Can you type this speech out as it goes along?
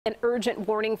An urgent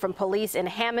warning from police in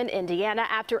Hammond, Indiana,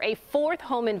 after a fourth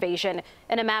home invasion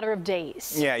in a matter of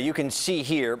days. Yeah, you can see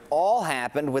here, all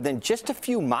happened within just a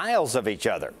few miles of each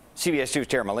other. CBS 2's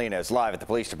Tara Molina is live at the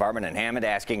police department in Hammond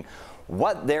asking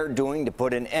what they're doing to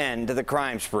put an end to the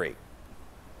crime spree.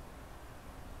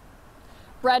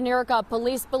 Brad and Erica,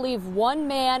 police believe one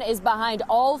man is behind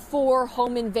all four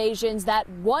home invasions. That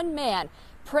one man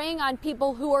preying on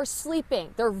people who are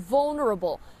sleeping. They're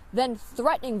vulnerable, then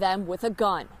threatening them with a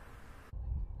gun.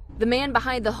 The man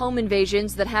behind the home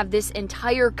invasions that have this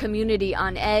entire community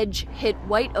on edge hit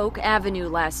White Oak Avenue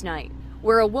last night,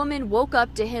 where a woman woke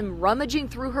up to him rummaging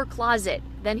through her closet.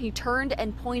 Then he turned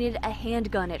and pointed a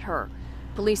handgun at her.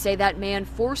 Police say that man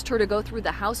forced her to go through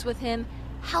the house with him,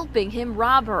 helping him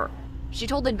rob her. She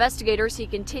told investigators he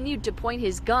continued to point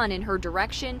his gun in her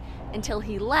direction until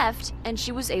he left and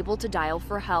she was able to dial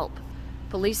for help.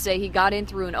 Police say he got in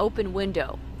through an open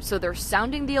window, so they're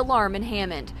sounding the alarm in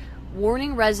Hammond,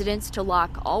 warning residents to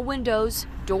lock all windows,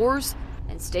 doors,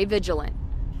 and stay vigilant.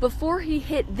 Before he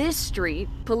hit this street,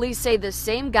 police say the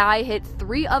same guy hit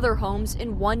 3 other homes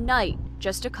in one night,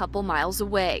 just a couple miles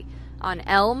away, on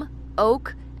Elm,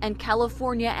 Oak, and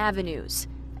California Avenues.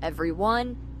 Every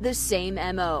one the same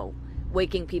MO.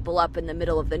 Waking people up in the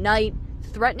middle of the night,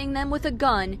 threatening them with a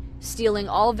gun, stealing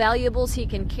all valuables he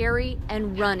can carry,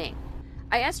 and running.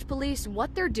 I asked police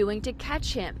what they're doing to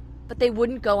catch him, but they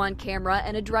wouldn't go on camera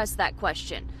and address that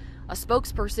question. A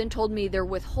spokesperson told me they're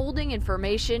withholding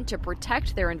information to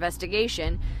protect their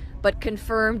investigation, but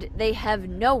confirmed they have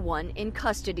no one in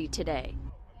custody today.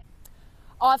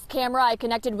 Off camera, I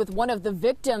connected with one of the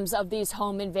victims of these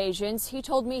home invasions. He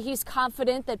told me he's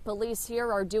confident that police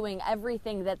here are doing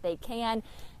everything that they can,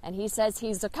 and he says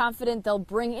he's confident they'll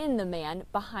bring in the man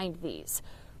behind these.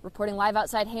 Reporting live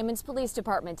outside Hammond's Police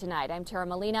Department tonight, I'm Tara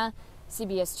Molina,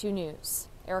 CBS 2 News.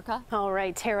 Erica? All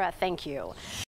right, Tara, thank you.